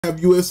Have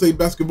USA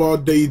Basketball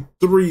Day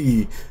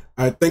 3.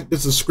 I think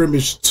this is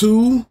Scrimmage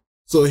 2.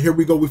 So here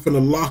we go. We're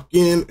finna lock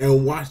in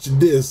and watch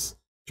this.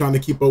 Trying to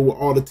keep up with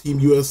all the Team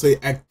USA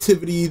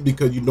activities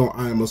because you know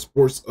I am a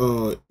sports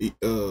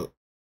I'm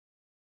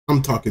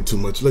talking too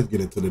much. Let's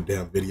get into the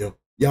damn video.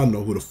 Y'all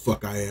know who the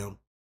fuck I am.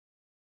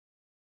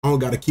 I don't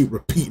gotta keep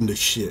repeating the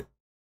shit.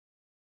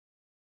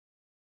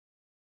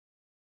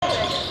 Hey,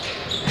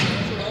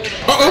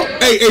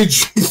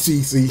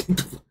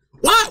 GCC.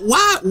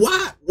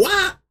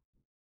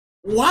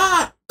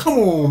 Why? Come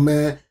on,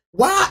 man.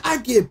 Why I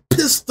get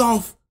pissed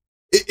off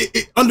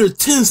under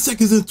 10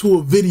 seconds into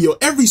a video,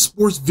 every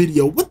sports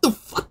video? What the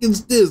fuck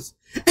is this?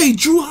 Hey,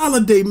 Drew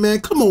Holiday, man,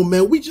 come on,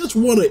 man. We just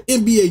won an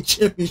NBA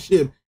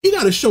championship. You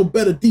got to show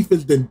better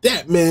defense than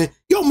that, man.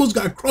 You almost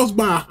got crossed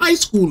by a high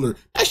schooler.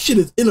 That shit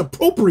is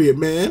inappropriate,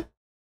 man.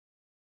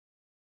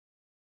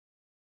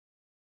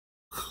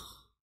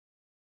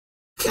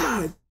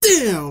 God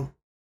damn.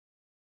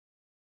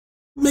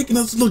 Making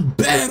us look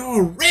bad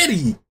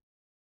already.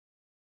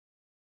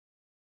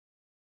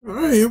 All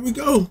right, here we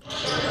go.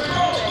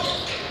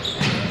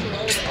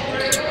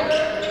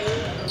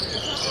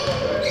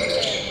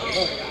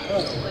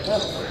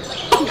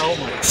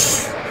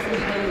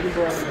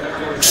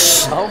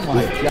 Oh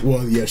my God.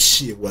 Well, yeah,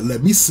 shit. Well,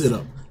 let me sit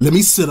up. Let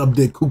me sit up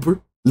there,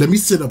 Cooper. Let me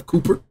sit up,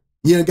 Cooper.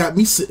 You ain't got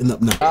me sitting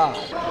up now.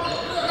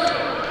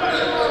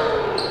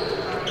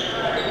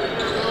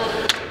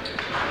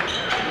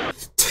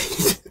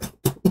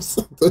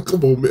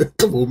 Come on, man.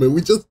 Come on, man.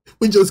 We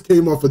just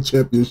came off a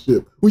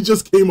championship.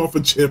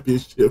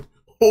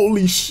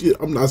 Holy shit.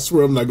 I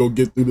swear I'm not gonna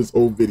get through this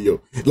whole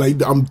video.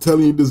 Like, I'm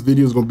telling you, this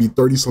video is gonna be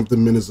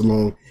 30-something minutes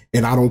long,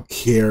 and I don't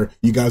care.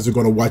 You guys are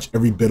gonna watch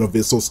every bit of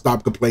it, so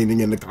stop complaining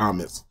in the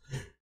comments.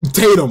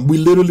 Tatum, we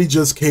literally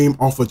just came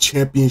off a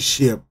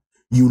championship.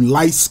 You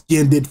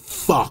light-skinned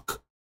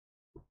fuck.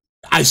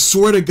 I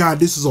swear to God,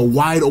 this is a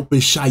wide open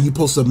shot. You're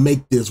supposed to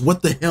make this.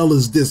 What the hell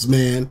is this,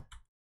 man?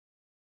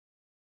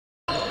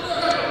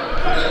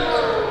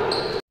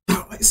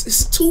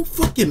 It's too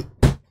fucking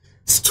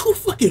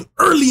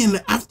early in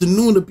the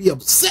afternoon to be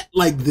upset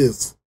like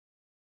this.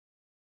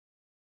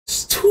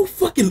 It's too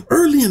fucking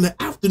early in the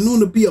afternoon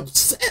to be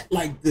upset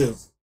like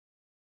this.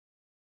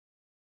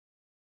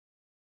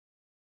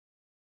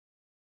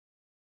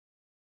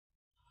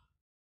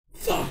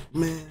 Fuck,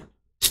 man.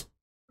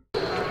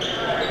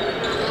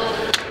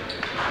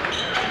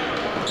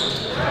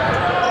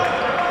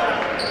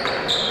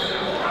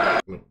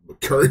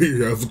 But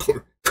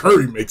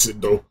Curry makes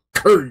it though.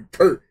 Curry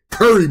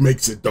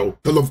makes it though,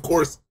 because of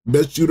course,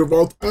 best shooter of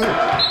all time.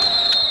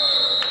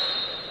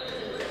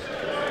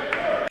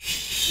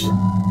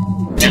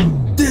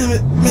 Damn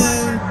it,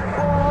 man.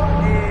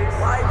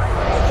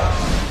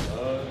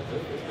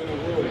 It's been a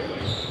whirl.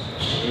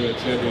 Winning a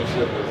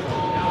championship is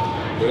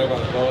whatever I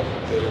thought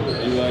that it would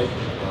be like,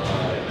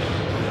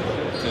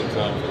 10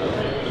 times more.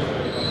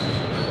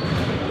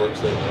 Worked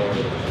so hard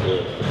to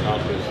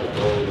accomplish the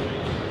goal.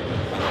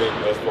 I think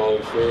us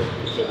falling short a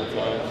couple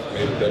times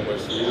made it that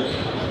much sweeter.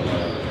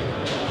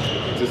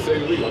 To say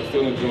the least, I'm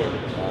still enjoying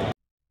it.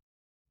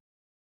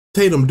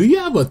 Tatum, do you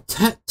have a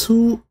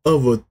tattoo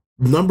of a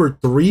number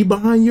 3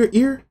 behind your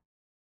ear?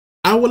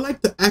 I would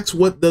like to ask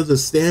what does it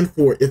stand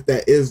for if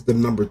that is the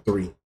number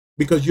 3,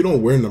 because you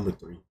don't wear number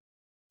 3.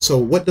 So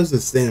what does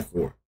it stand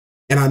for?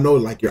 And I know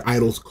like your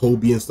idols,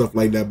 Kobe and stuff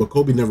like that, but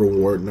Kobe never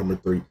wore number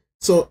 3.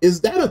 So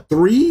is that a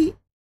 3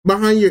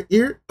 behind your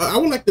ear? I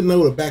would like to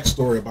know the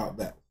backstory about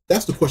that.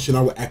 That's the question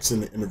I would ask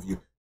in the interview.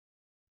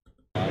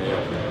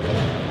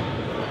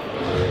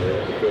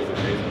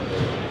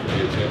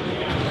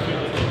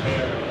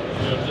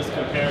 Just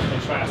compare and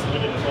contrast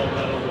winning the gold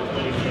medal with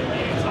winning the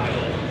NBA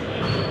title.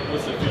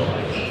 What's it feel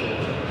like?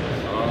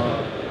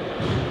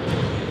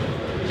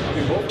 I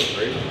mean, both are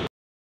great.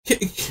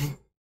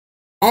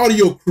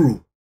 Audio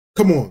crew,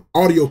 come on,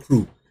 audio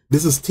crew.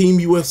 This is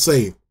Team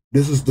USA.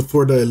 This is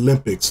for the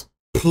Olympics.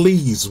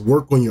 Please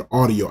work on your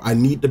audio. I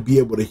need to be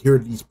able to hear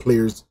these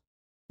players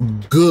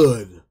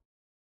good.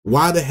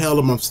 Why the hell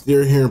am I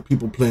still hearing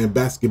people playing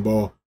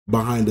basketball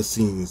behind the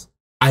scenes?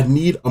 I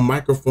need a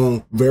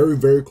microphone very,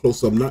 very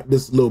close up, not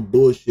this little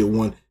bullshit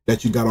one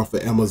that you got off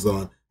of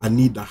Amazon. I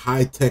need the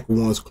high-tech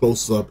ones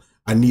close up.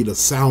 I need a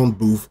sound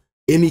booth,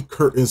 any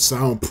curtain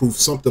soundproof,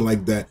 something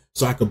like that,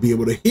 so I could be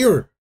able to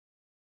hear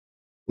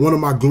one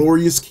of my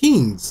glorious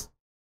kings.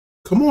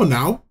 Come on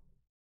now,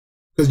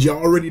 because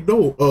y'all already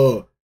know.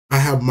 I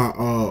have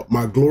my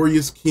my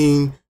glorious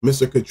king,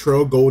 Mr.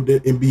 Cottrell Golden,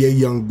 NBA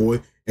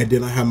Youngboy, and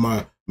then I have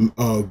my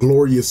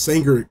glorious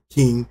singer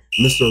king,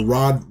 Mr.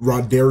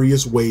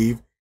 Rodarius Wave,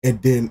 and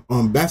then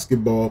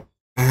basketball,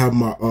 I have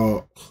my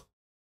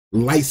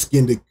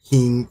light-skinned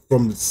king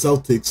from the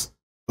Celtics,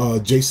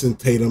 Jason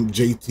Tatum,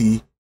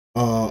 JT.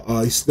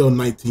 He's still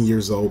 19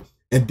 years old.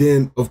 And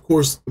then, of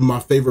course, my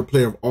favorite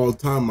player of all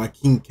time, my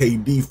king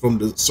KD from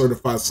the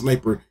Certified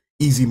Sniper,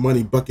 easy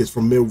money buckets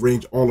from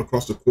mid-range all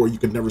across the court. You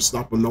can never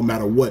stop him no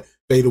matter what.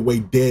 Fade away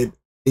dead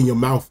in your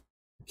mouth,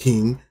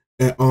 king.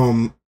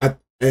 And I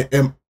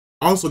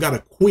also got a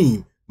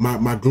queen,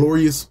 my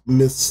glorious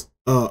Miss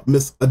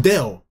Miss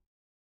Adele,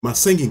 my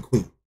singing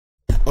queen.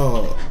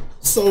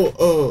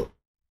 So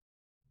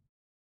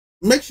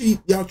make sure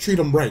y'all treat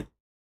them right.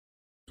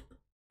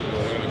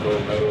 Winning a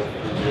gold medal 2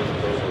 years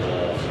ago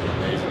was an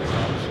amazing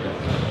accomplishment.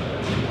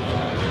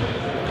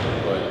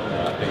 But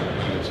I think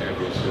winning the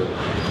championship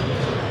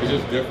is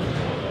just different. I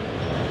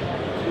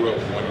grew up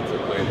wanting to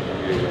play in the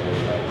NBA your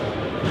whole life.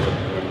 I grew up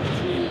wanting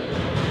to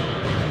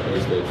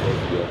hoist that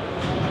trophy up.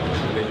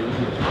 And then you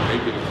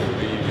make it into the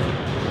league and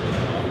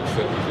you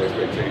set these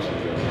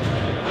expectations. And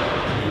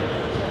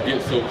you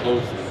get so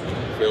close and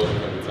fail a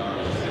couple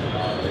times.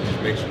 It just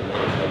makes you want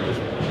to play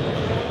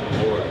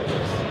more, I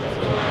guess.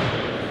 So,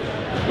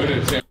 winning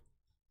the championship.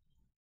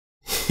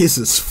 This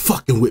is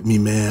fucking with me,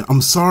 man.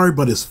 I'm sorry,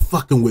 but it's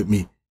fucking with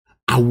me.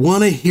 I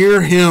want to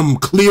hear him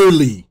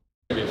clearly.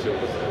 Championship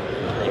was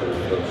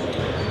incredible.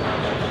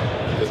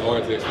 It's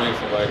hard to explain to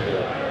somebody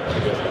that I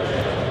guess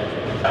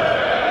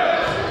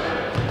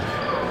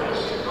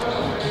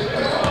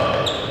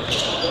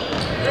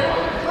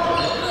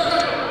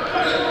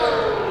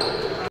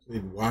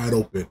wide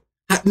open.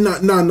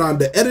 Nah.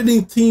 The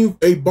editing team,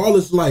 hey, ball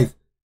is life.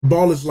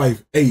 Ball is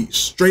life. Hey,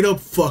 straight up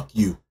fuck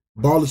you.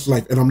 Ball is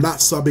life. And I'm not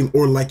subbing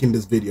or liking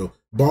this video.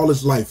 Ball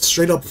is life.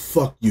 Straight up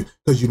fuck you.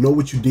 Because you know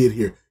what you did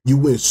here. You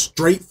went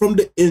straight from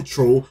the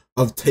intro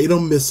of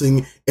Tatum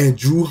missing and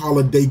Drew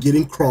Holiday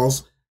getting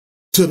crossed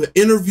to the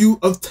interview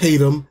of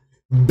Tatum,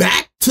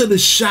 back to the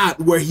shot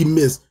where he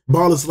missed.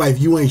 Ball is life.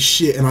 You ain't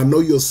shit. And I know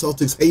you're a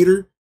Celtics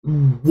hater.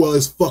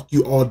 Was fuck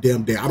you all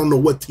damn day. I don't know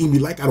what team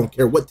you like. I don't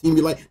care what team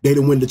you like. They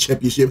didn't win the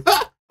championship.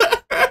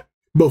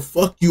 But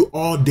fuck you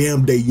all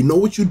damn day. You know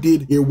what you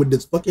did here with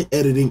this fucking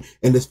editing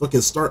and this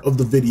fucking start of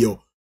the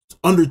video.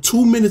 Under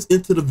 2 minutes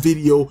into the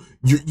video,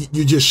 you're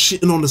just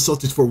shitting on the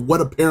Celtics for what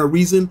apparent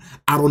reason.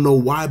 I don't know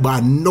why, but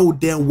I know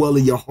damn well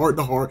in your heart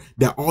to heart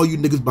that all you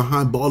niggas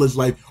behind Ball is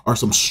Life are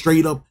some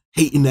straight up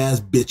hating ass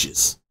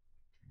bitches.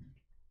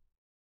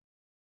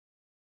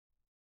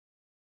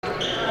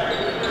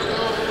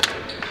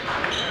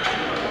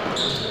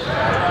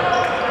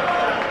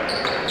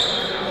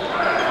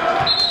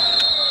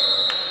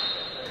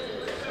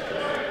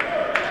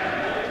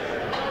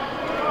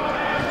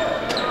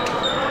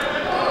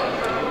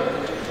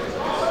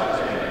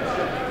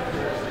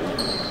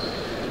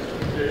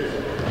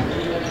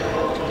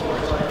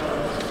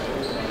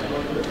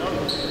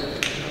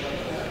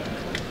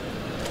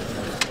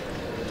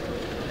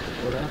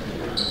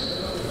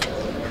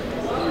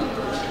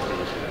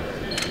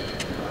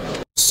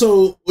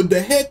 So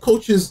the head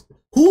coaches,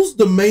 who's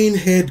the main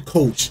head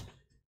coach?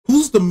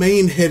 Who's the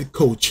main head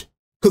coach?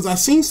 Because I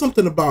seen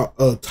something about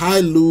Ty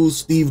Lue,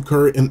 Steve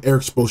Kerr, and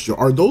Eric Spoelstra.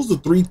 Are those the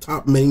 3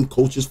 top main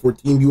coaches for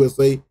Team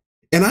USA?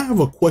 And I have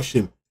a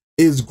question.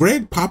 Is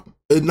Greg Pop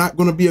not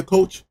going to be a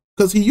coach?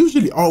 Because he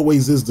usually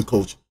always is the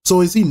coach.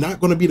 So is he not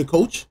going to be the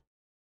coach?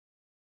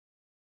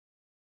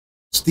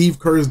 Steve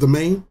Kerr is the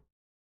main?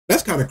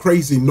 That's kind of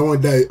crazy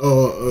knowing that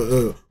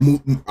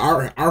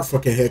our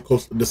fucking head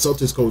coach, the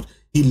Celtics coach,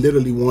 he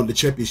literally won the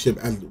championship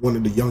as one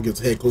of the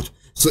youngest head coach.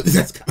 So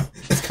that's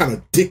kind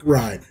of dick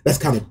ride. That's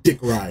kind of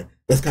dick ride.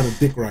 The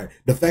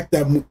fact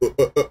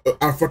that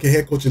our fucking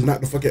head coach is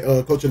not the fucking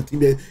coach of the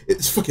team,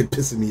 it's fucking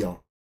pissing me off.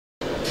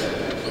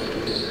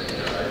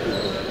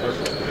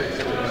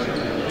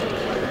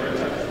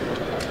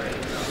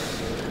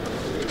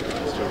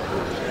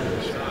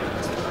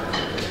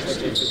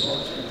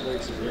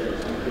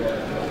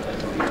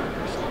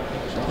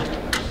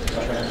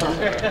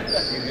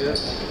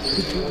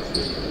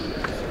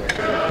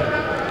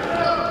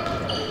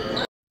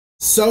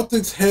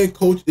 Celtics head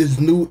coach is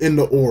new in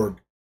the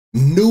org.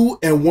 New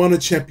and won a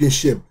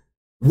championship.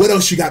 What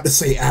else you got to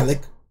say,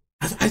 Alec?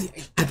 I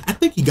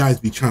think you guys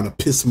be trying to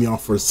piss me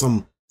off for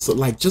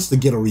like just to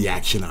get a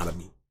reaction out of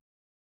me.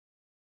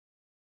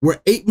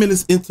 We're 8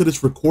 minutes into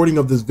this recording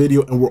of this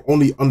video and we're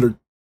only under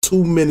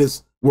 2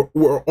 minutes.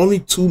 We're only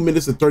 2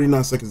 minutes and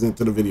 39 seconds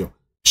into the video.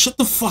 Shut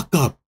the fuck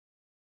up.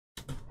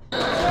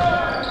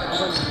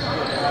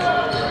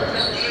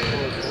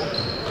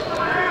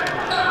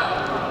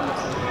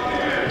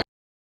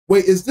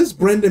 Wait, is this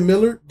Brandon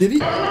Miller? Did he?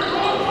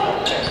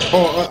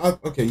 Oh,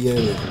 okay, yeah, it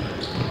is.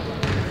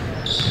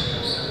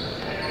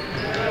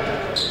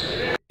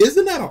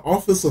 Isn't that an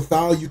offensive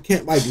foul? You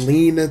can't like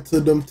lean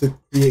into them to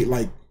create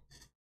like,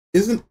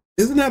 isn't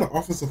that an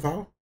offensive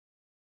foul?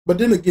 But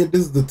then again, this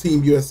is the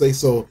Team USA,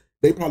 so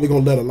they probably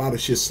gonna let a lot of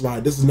shit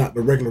slide. This is not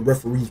the regular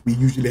referees we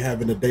usually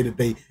have in the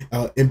day-to-day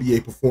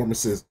NBA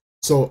performances.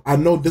 So I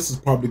know this is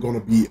probably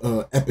gonna be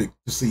epic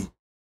to see.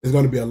 There's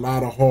gonna be a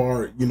lot of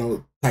hard,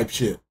 type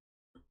shit.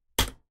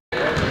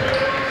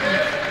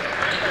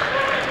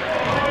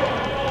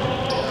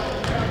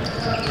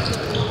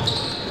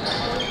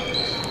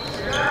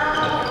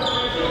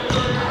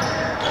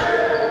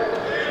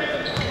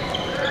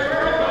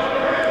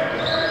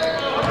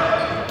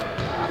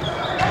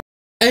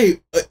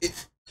 Hey,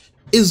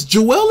 is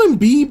Joel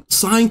Embiid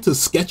signed to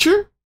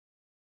Skechers?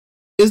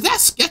 Is that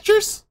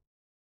Skechers?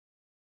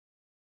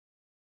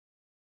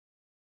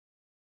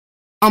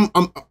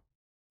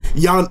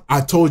 Y'all,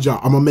 I told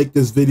y'all I'm gonna make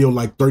this video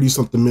like 30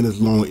 something minutes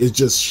long. It's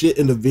just shit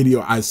in the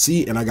video I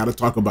see and I gotta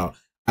talk about.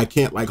 I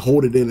can't like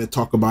hold it in and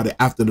talk about it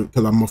after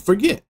because I'm gonna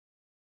forget.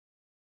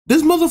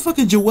 This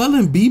motherfucking Joel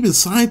Embiid is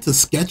signed to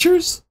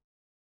Skechers?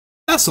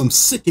 That's some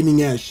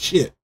sickening ass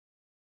shit.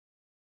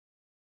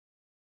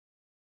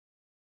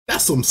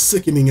 That's some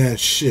sickening ass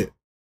shit.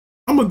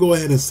 I'm gonna go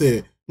ahead and say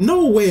it.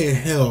 No way in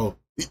hell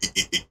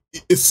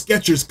it's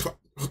Skechers.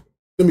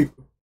 Let me.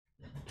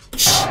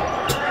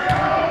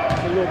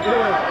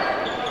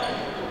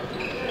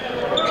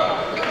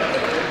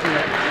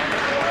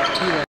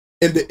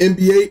 In the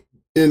NBA,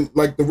 and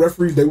like the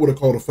referees, they would have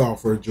called a foul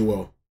for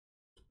Joel.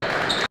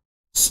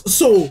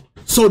 So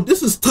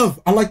this is tough.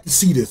 I like to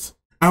see this.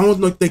 I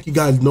don't think you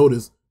guys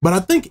notice, but I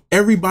think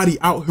everybody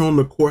out here on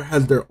the court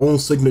has their own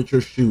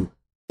signature shoe.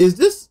 Is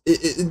this,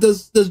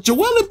 does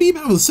Joel Embiid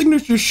have a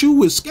signature shoe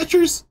with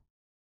Skechers?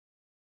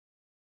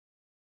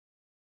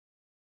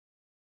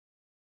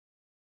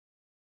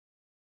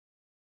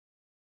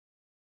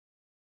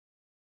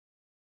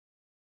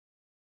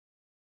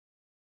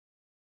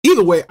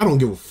 Either way, I don't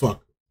give a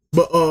fuck.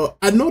 But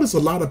I noticed a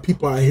lot of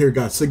people out here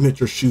got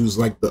signature shoes,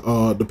 like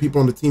the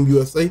people on the Team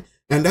USA,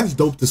 and that's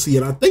dope to see.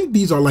 And I think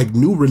these are like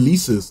new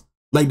releases.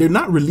 Like they're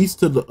not released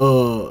to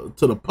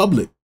the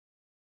public.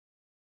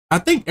 I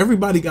think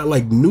everybody got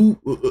like new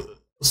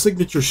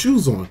signature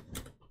shoes on.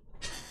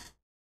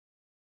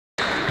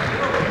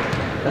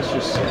 That's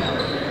just sad.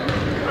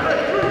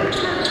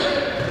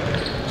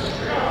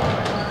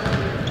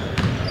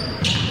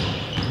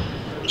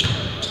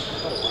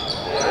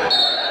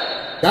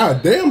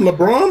 God damn,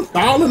 LeBron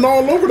fouling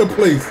all over the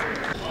place.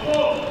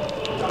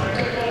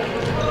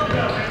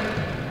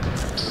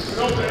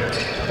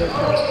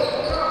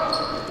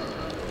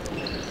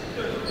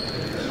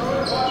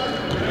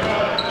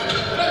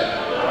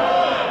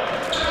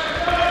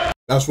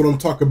 That's what I'm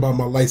talking about,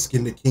 my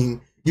light-skinned king.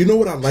 You know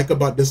what I like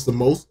about this the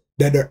most?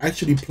 That they're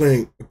actually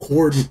playing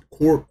chord.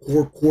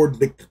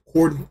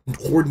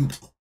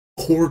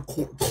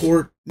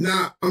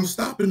 Now, I'm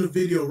stopping the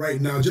video right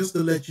now just to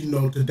let you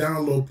know to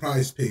download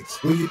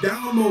PrizePicks. When you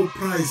download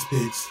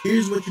PrizePicks,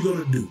 here's what you're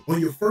going to do. On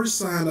your first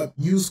sign up,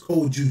 use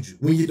code JuJu.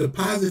 When you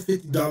deposit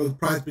 $50,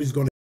 PrizePicks is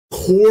going to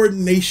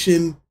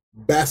coordination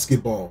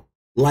basketball.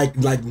 Like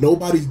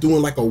nobody's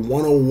doing like a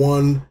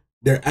one-on-one.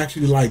 They're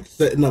actually like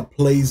setting up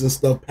plays and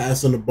stuff,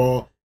 passing the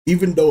ball.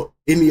 Even though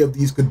any of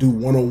these could do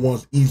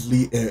one-on-ones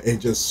easily and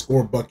just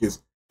score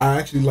buckets, I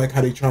actually like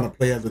how they trying to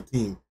play as a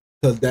team.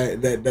 Because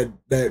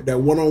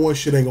that one-on-one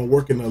shit ain't gonna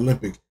work in the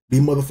Olympics.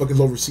 These motherfuckers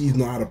overseas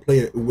know how to play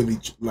it with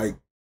each, like,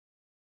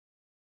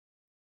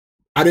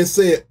 I didn't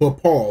say it, but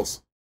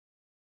pause.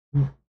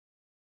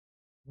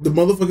 The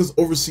motherfuckers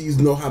overseas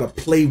know how to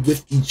play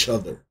with each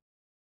other.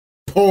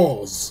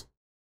 Pause.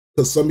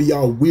 Because some of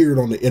y'all weird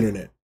on the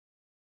internet.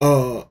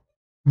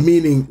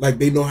 Meaning, like,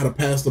 they know how to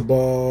pass the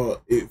ball,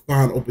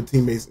 find open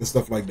teammates and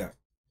stuff like that.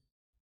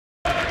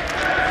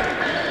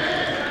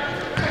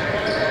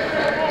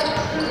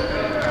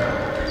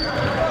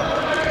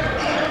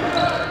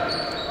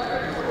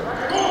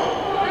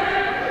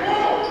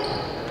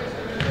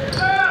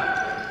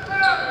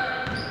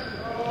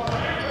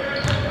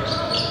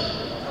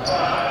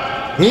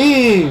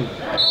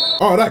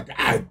 Oh, that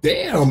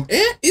goddamn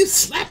Ant is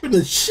slapping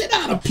the shit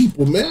out of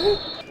people, man.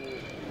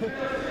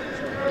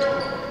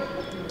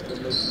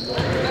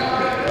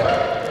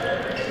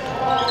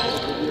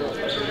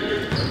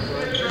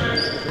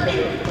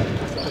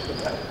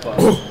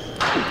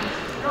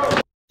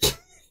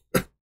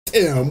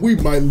 Damn, we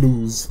might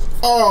lose.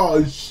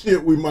 Oh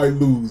shit, we might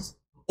lose.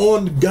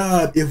 On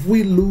God, if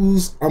we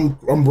lose, I'm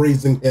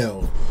raising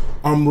hell.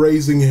 I'm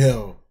raising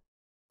hell.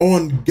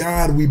 On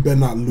God, we better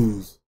not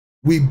lose.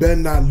 We better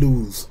not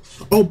lose.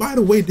 Oh, by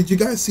the way, did you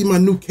guys see my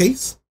new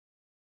case?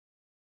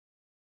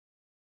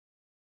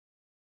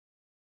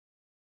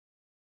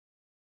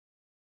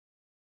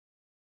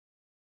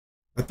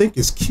 I think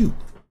it's cute.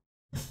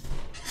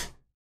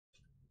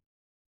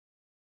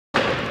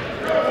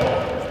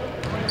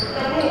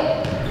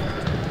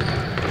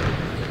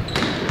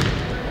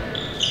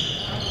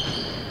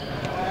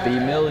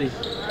 B-Millie.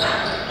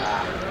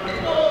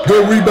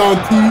 Good rebound,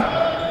 T.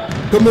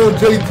 Come on,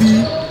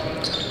 JT.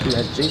 Dude,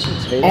 has Jason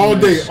Tatum all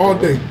day, all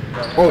day.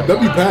 Oh,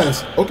 W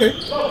pass. Okay.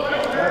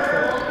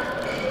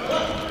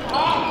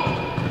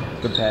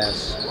 Good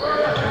pass.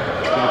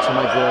 Give it to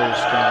my glorious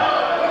king.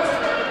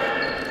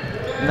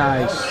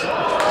 Nice.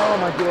 Oh,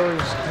 my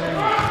glorious king.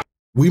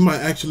 We might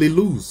actually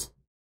lose.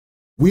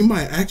 We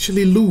might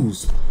actually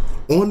lose.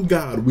 On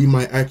God, we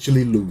might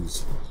actually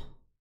lose.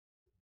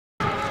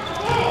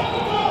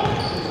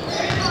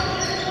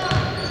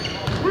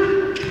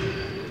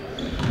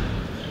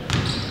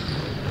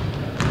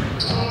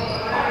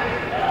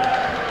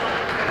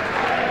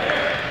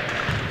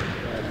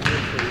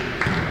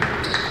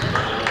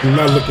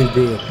 Not looking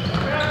good.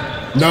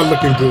 Not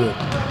looking good.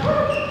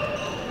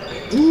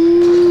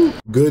 Ooh,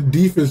 good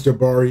defense,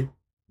 Jabari.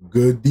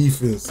 Good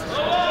defense.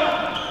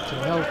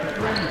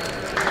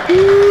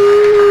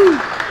 Ooh.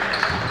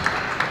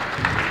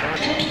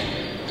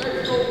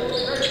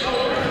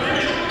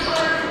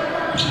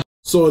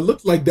 So it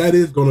looks like that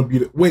is going to be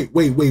the,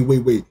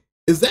 wait.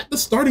 Is that the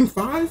starting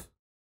five?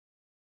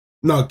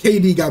 No,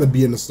 KD got to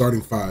be in the starting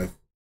five.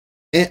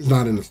 Ant's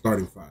not in the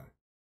starting five.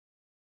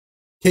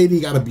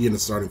 KD got to be in the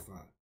starting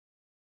five.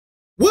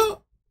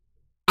 Well,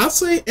 I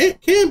say Ant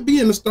can be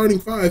in the starting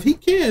five. He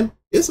can.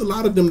 It's a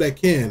lot of them that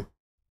can.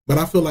 But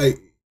I feel like,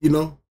 you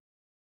know.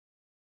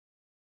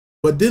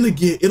 But then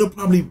again, it'll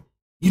probably,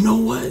 you know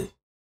what?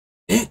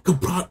 Ant could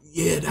probably,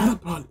 yeah, that'll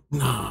probably,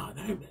 nah,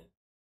 that'll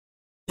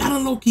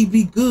low-key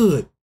be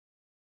good.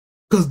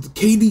 Because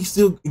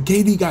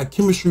KD got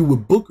chemistry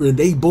with Booker, and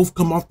they both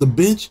come off the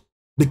bench.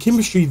 The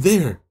chemistry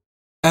there,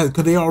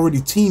 because they already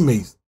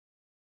teammates.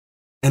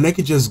 And they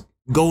could just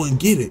go and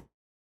get it.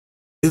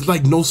 It's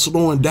like no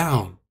slowing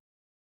down.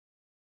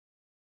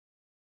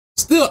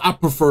 Still, I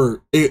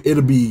prefer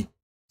it'll be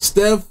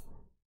Steph,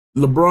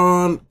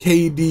 LeBron,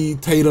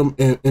 KD, Tatum,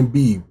 and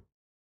Embiid.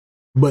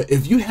 But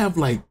if you have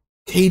like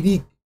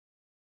KD,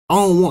 I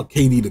don't want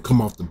KD to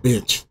come off the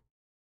bench.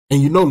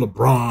 And you know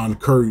LeBron,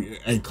 Curry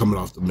ain't coming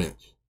off the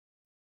bench.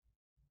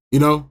 You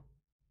know?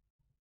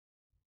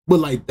 But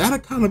like, that'll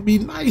kind of be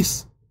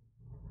nice.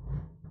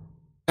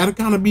 That'll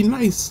kind of be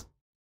nice.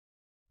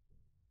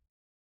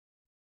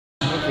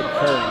 Look at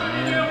Curry,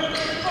 man.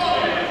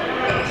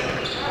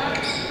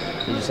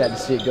 You just had to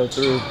see it go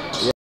through.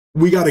 Yeah.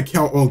 We got to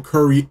count on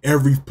Curry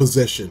every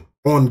possession.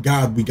 On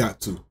God, we got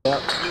to.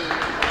 Yep.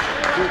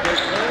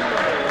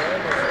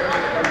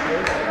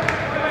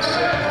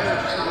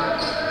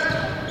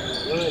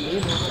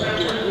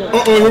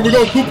 Uh-oh, here we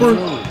go, Cooper.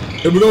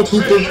 Here we go,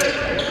 Cooper.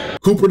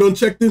 Cooper done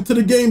checked into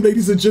the game,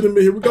 ladies and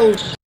gentlemen. Here we go.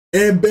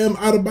 And Bam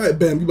out of bite.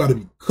 Bam, you about to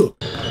be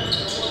cooked.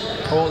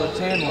 Oh, the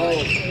tan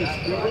line.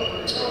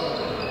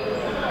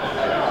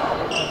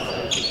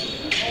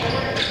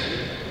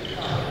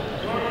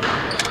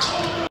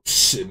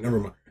 Shit, never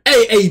mind.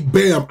 Hey,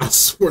 Bam, I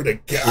swear to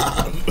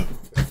God.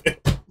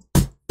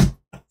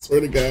 I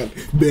swear to God.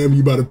 Bam,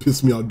 you about to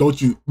piss me off.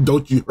 Don't you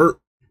hurt.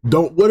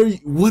 What are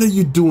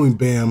you doing,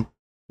 Bam?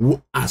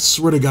 I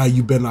swear to God,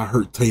 you better not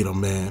hurt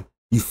Tatum, man.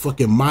 You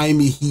fucking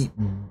Miami Heat.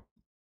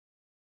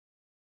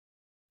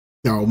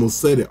 I almost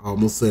said it.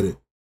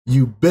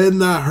 You better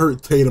not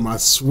hurt Tatum. I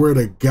swear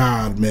to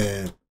God,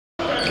 man.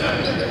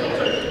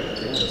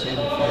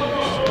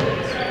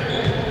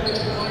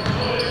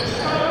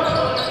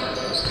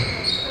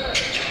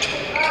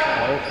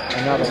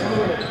 Another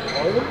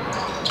one.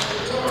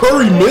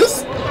 Curry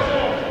missed?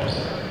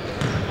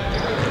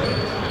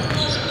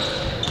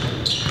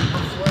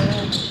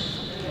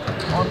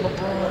 On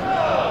LeBron.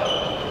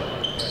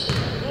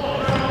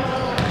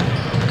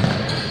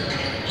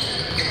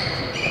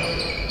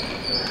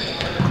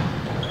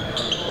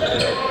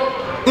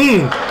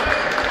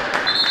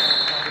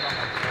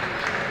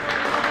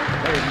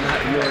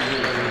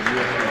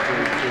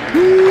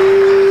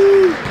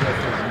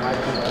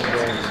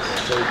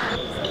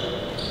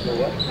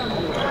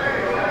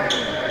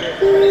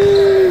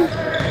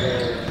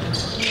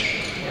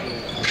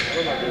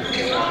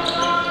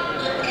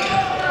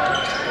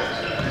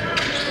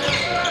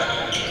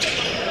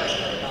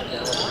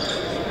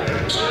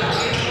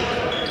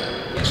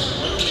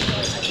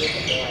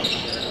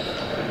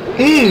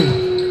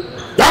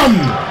 Dumb.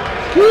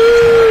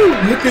 Woo!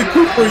 Look at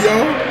Cooper,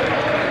 y'all.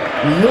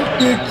 Look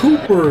at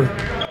Cooper.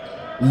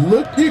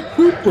 Look at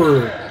Cooper.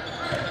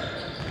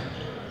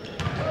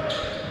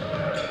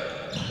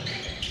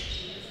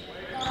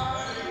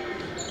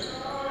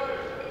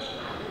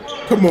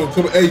 Come on.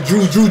 Hey,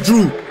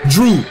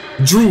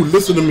 Drew,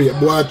 listen to me,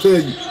 boy, I tell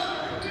you.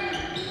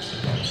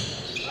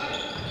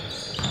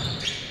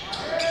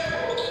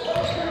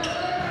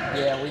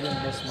 Yeah, we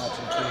didn't miss much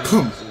in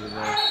Come.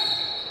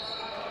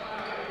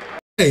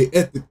 Hey,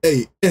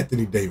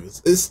 Anthony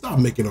Davis, stop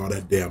making all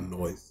that damn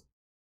noise.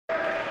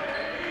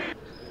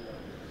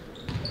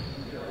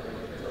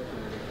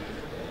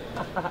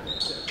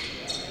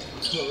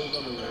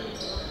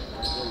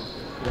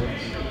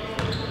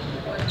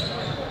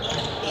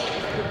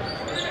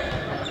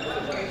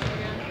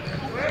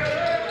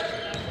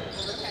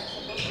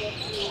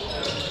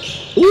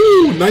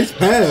 Ooh, nice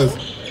pass.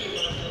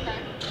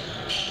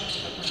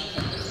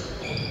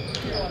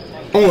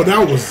 Oh,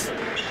 that was...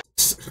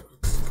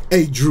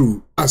 Hey,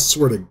 Drew, I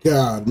swear to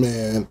God,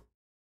 man.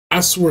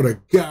 I swear to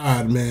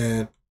God,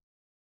 man.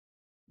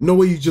 No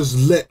way you just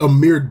let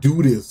Amir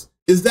do this.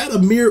 Is that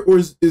Amir or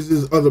is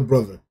his other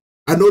brother?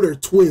 I know they're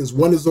twins.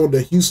 One is on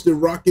the Houston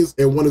Rockets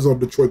and one is on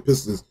Detroit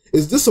Pistons.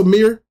 Is this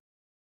Amir?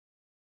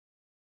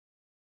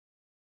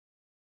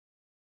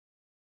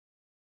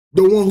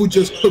 The one who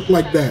just cooked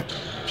like that.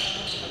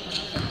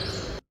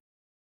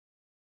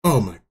 Oh,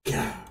 my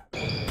God.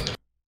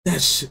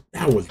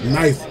 That was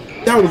nice.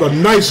 That was a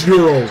nice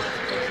Euro.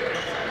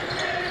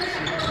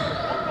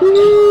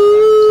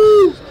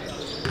 Woo!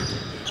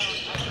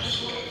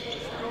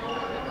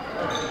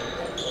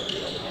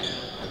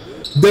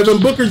 Devin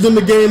Booker's in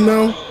the game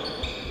now.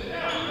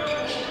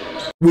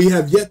 We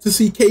have yet to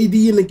see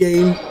KD in the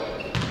game.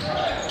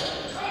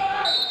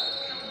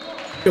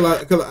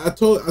 Cause I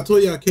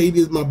told y'all KD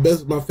is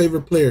my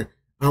favorite player.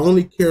 I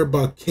only care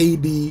about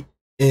KD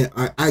and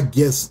I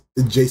guess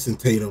Jason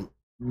Tatum,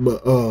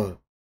 but I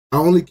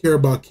only care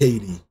about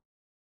KD.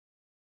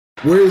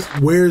 Where's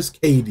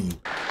KD?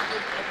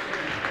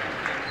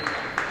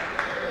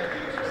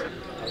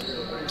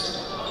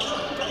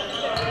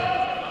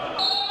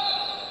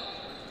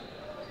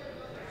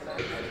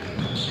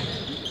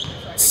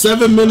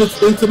 Seven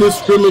minutes into the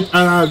scrimmage,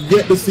 and I've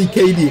yet to see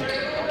KD.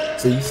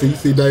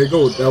 See, there you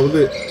go. That was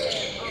it.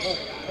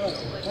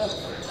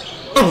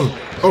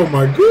 Oh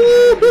my god!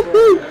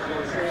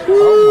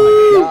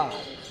 Oh my god!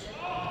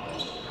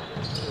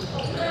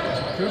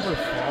 Cooper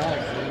Flagg,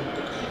 dude.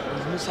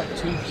 He's missed like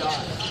 2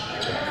 shots.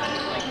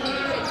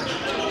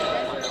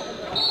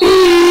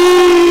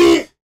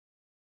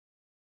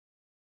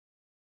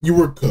 You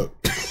were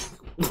cooked.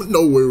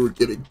 No way we're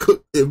getting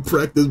cooked in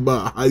practice by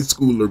a high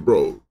schooler,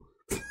 bro.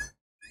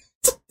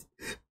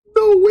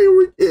 No way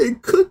we're getting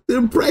cooked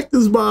in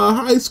practice by a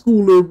high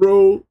schooler,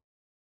 bro.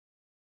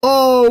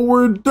 Oh,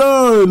 we're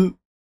done.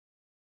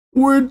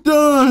 We're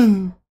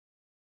done.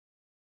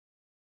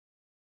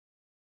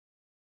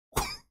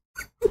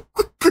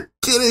 We're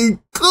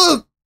getting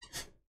cooked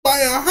by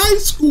a high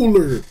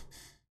schooler.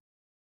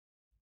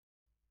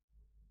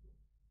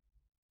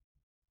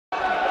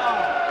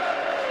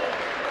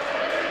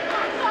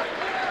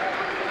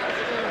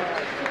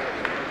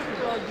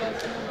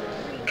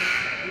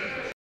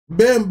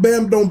 Bam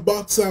Bam don't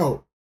box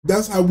out.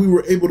 That's how we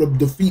were able to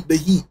defeat the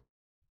Heat.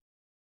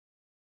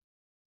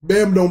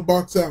 Bam don't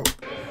box out.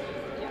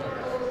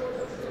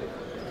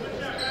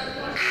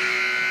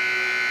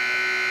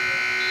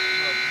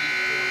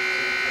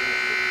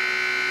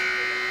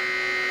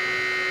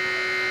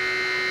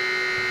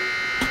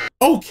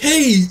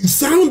 Okay,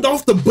 sound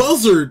off the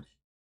buzzard.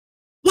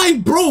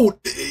 Like, bro,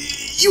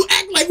 you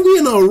act like we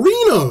in an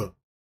arena.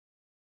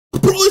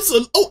 Bro, it's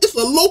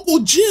a local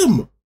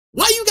gym.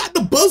 Why you got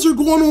the buzzer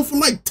going on for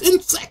like 10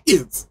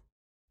 seconds?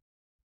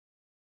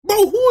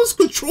 Bro, who is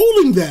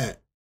controlling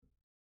that?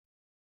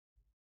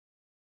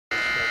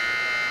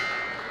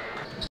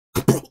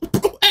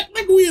 Bro, act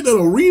like we in an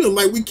arena,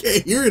 like we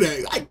can't hear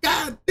that. Like,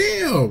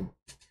 goddamn.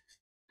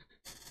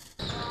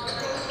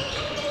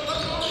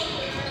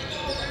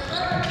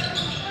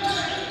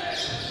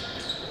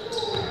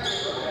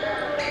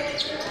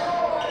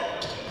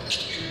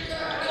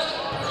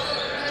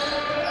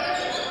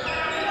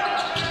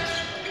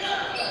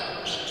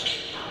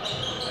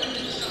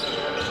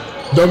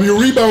 W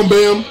rebound,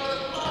 Bam.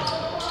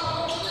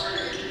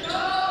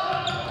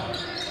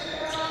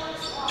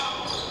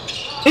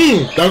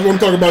 That's what I'm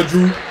talking about,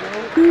 Drew.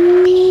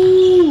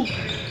 Ooh.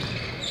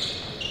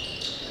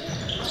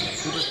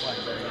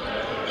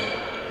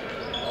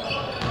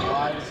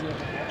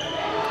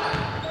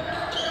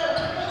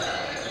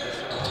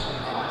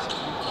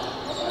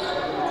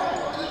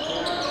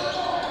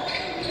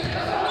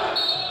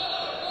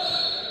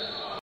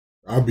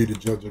 I'll be the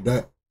judge of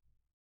that.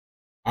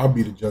 I'll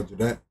be the judge of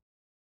that.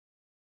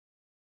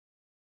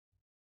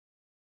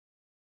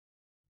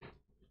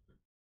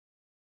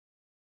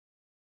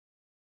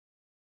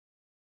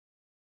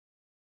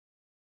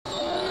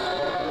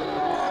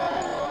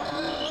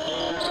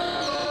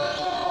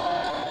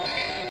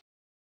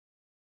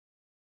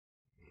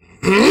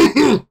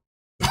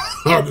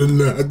 I don't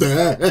know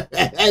that.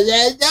 I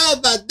don't know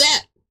about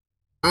that.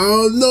 I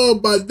don't know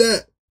about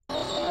that.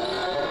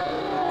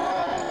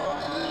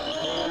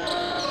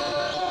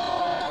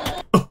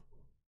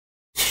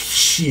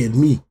 Shit,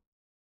 me.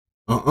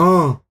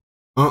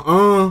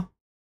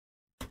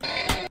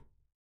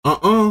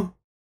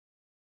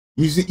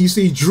 You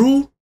see,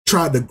 Drew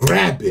tried to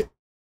grab it.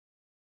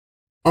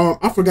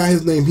 I forgot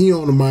his name. He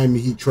on the Miami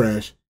Heat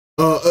trash.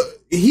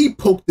 He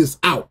poked this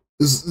out.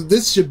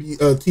 This should be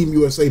Team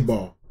USA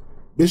ball.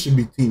 This should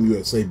be Team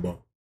USA ball.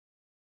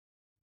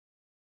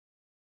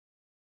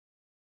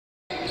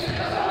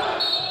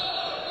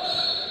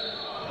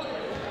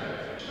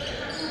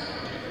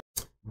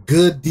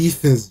 Good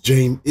defense,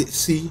 James.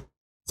 See,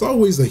 it's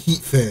always a Heat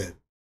fan.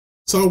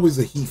 It's always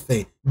a Heat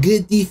fan.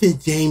 Good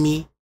defense,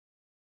 Jamie.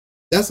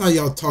 That's how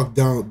y'all talk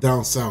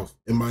down south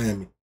in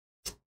Miami.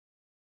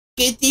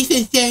 Good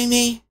defense,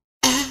 Jamie.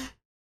 Ah.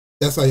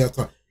 That's how y'all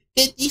talk.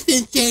 Good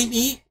defense,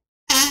 Jamie.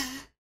 Ah.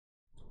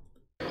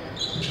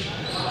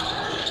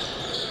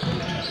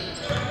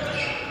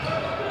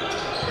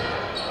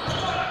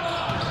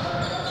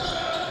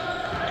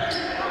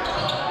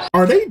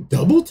 Are they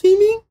double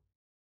teaming?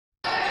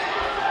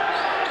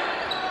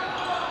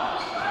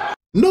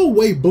 No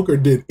way Booker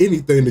did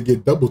anything to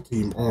get double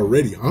teamed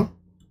already, huh?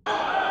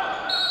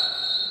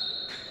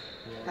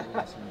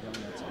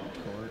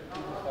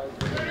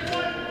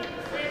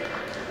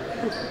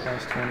 That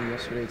was 20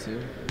 yesterday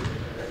too.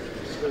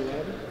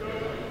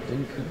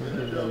 Didn't Cooper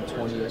give them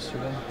 20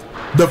 yesterday?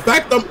 The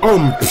fact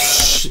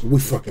that we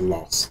fucking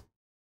lost.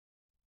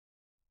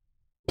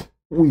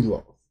 We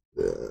lost.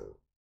 Yeah.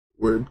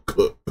 We're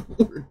cooked.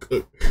 We're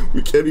cooked.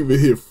 We can't even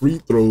hit free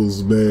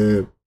throws,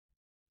 man.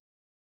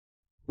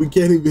 We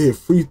can't even hit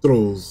free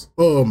throws.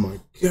 Oh my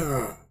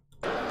god.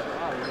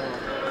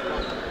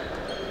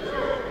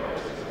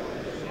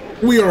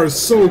 We are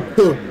so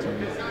cooked.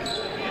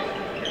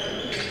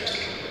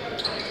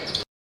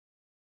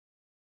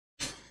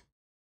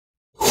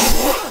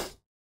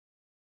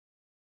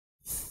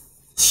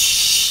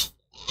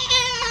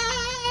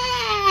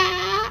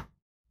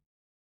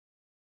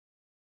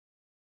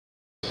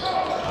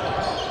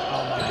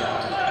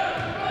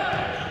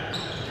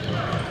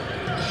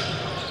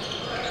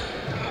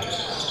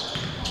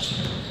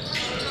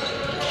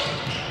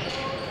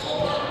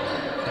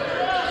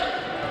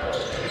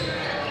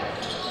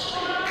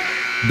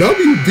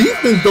 W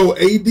defense though,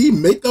 AD.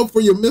 Make up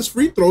for your missed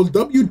free throws.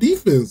 W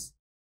defense.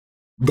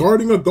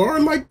 Guarding a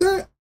guard like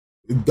that.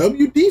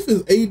 W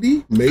defense,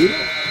 AD. Made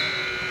up.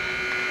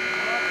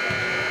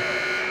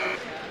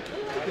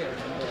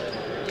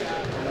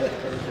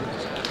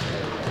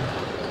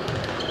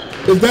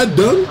 Is that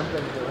done?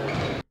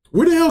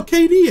 Where the hell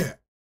KD at?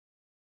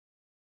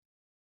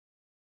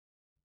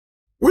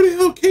 Where the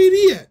hell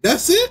KD at?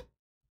 That's it?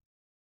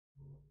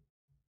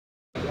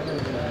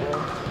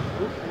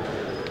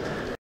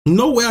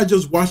 No way I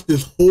just watched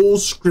this whole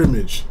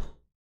scrimmage.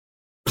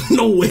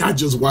 No way I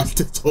just watched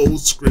this whole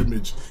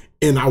scrimmage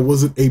and I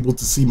wasn't able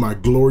to see my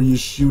glorious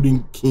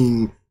shooting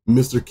king,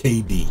 Mr.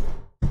 KD.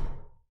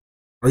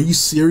 Are you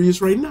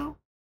serious right now?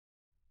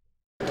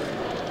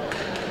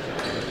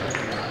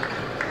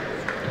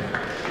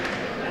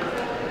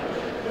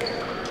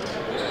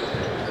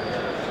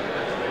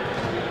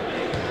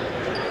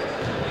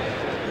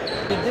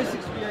 Did this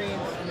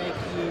experience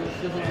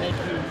does it make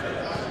you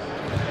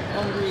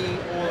hungry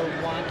or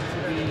want to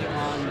be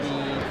on the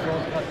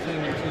World Cup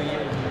team in 2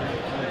 years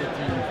and the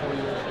team in 4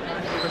 years?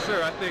 For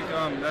sure, I think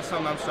that's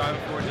something I'm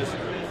striving for, just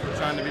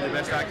trying to be the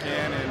best I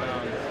can, and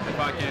if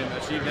I can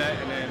achieve that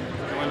and then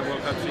join the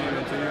World Cup team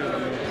in 2 years, I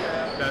mean,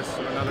 that's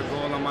another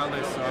goal on my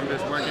list, so I'm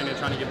just working and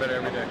trying to get better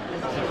every day.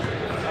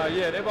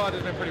 Yeah, they've all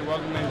just been pretty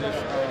welcoming.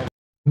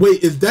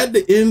 Wait, is that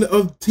the end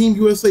of Team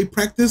USA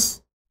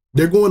practice?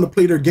 They're going to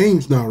play their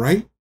games now,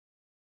 right?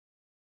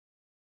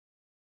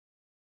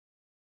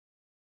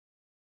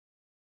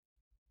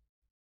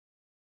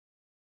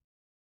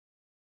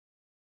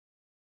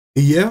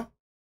 Yeah.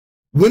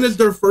 When is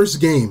their first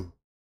game?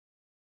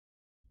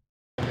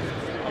 I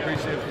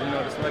appreciate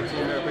the select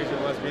team there. I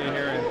appreciate us being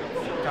here and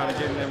kind of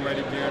getting them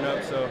ready, gearing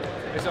up. So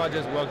it's all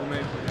just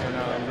welcoming, and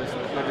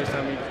just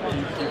tell me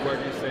keep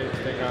working,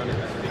 stay grounded.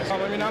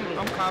 I mean,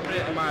 I'm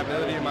confident in my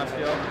ability and my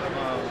skill.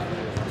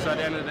 So at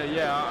the end of the day,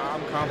 yeah,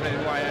 I'm confident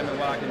in who I am and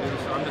what I can do.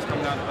 So I'm just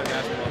coming out to play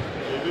basketball.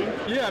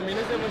 Yeah, I mean,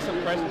 there's definitely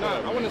some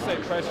pressure. I wouldn't say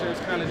pressure. It's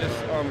kind of just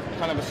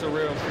kind of a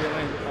surreal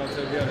feeling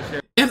to be able to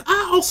share. And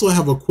I also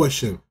have a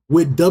question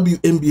with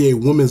WNBA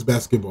women's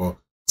basketball.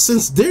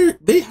 Since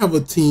they have a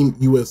Team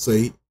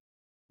USA,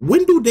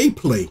 when do they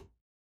play?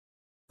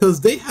 Because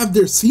they have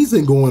their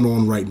season going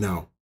on right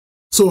now.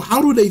 So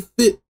how do they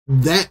fit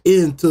that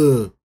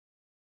into?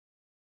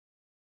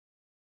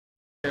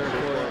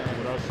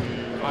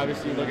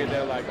 Obviously, look at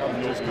that like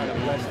I'm just kind of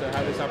blessed to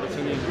have this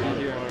opportunity to be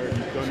here.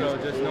 So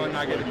just knowing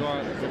I get to go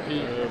out and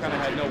compete, kind of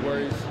had no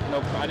worries.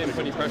 I didn't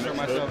put any pressure on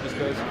myself just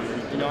because,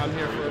 I'm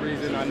here for a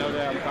reason. I know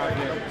that I'm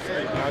confident.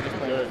 I'll just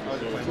play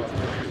ball.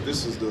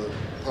 This is the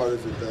part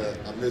of it that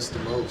I miss the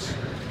most.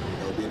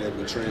 Being able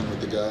to train with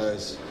the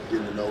guys,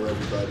 getting to know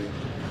everybody,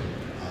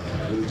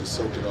 really just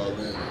soak it all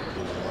in.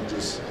 I'm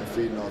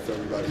feeding off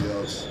everybody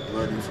else,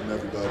 learning from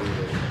everybody,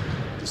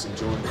 just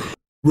enjoying it.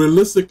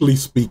 Realistically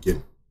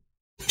speaking,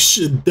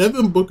 should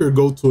Devin Booker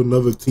go to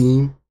another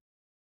team,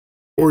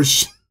 or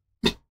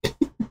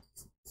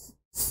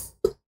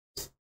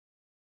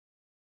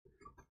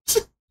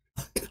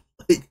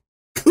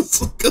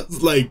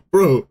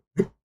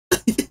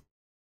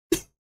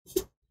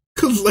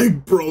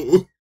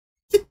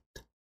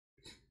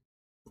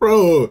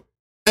bro,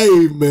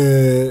 hey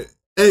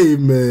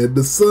man,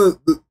 the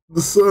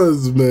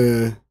Suns,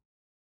 man.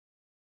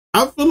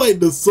 I feel like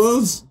the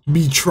Suns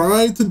be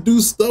trying to do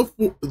stuff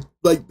to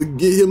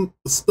get him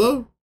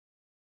stuff,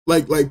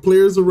 like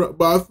players around,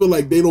 but I feel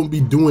like they don't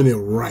be doing it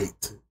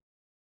right.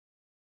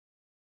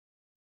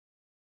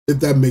 If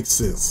that makes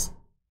sense.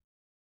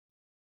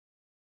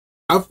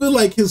 I feel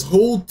like his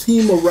whole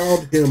team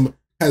around him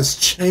has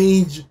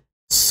changed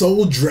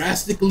so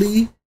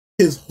drastically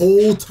his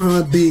whole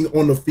time being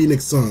on the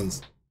Phoenix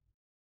Suns.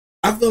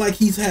 I feel like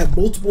he's had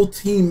multiple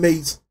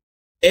teammates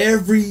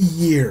every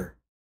year,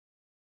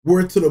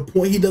 where to the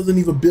point he doesn't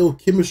even build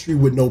chemistry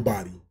with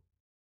nobody.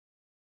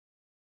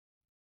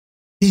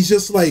 He's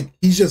just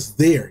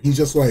there. He's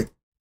just like,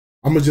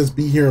 I'm gonna just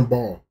be here and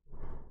ball.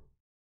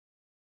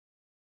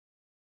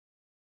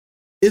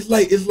 It's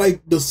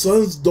like the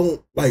Suns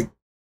don't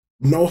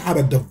know how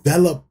to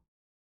develop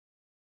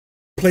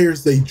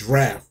players they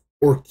draft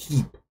or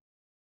keep.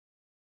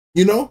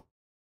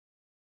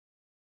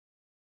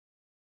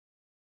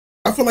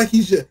 I feel like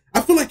he's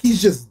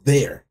just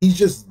there. He's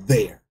just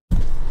there.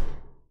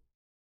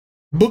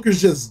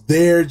 Booker's just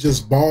there,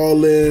 just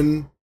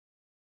balling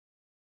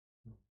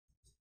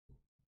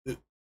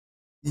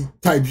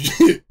type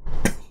shit.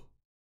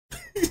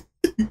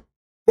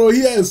 Bro,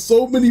 he has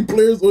so many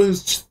players on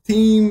his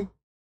team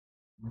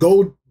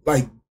go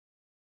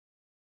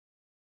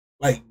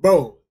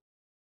bro,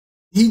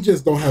 he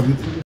just don't have,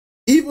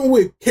 even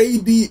with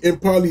KD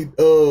and probably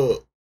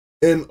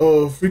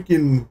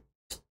freaking,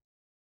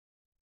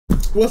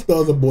 what's the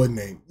other boy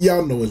name?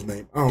 Y'all know his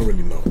name. I don't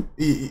really know.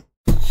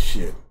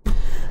 Shit.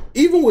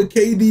 Even with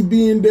KD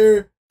being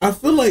there, I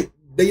feel like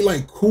they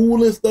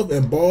cool and stuff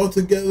and ball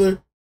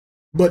together,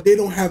 but they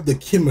don't have the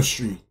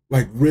chemistry,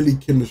 really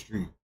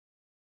chemistry.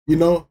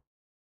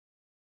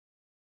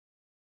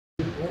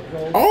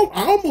 I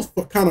almost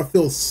kind of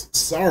feel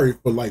sorry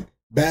for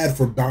bad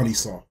for Bounty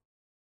Soft.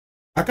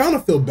 I kind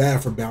of feel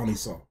bad for Bounty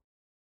Soft.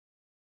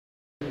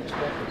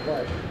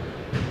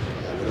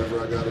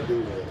 Whatever I got to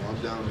do,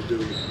 I'm down to do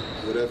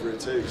whatever it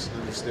takes,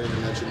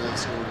 understanding that you're not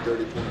scoring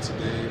 30 points a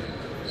game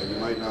and you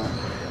might not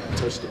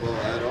touch the ball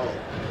at all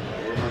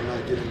or might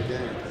not get in the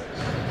game.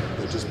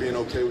 But just being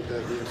okay with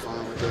that, being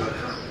fine with that,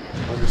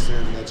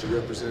 understanding that you're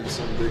representing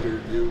something bigger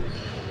than you,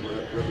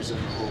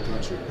 representing the whole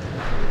country.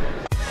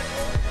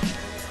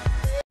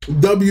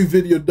 W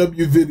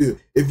video.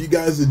 If you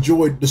guys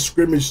enjoyed the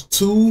Scrimmage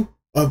 2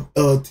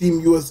 of Team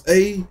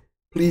USA,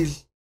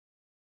 please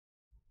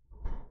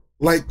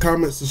like,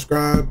 comment,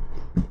 subscribe.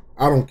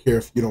 I don't care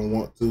if you don't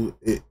want to.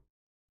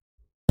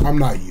 I'm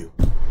not you.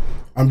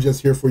 I'm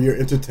just here for your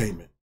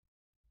entertainment.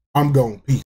 I'm gone. Peace.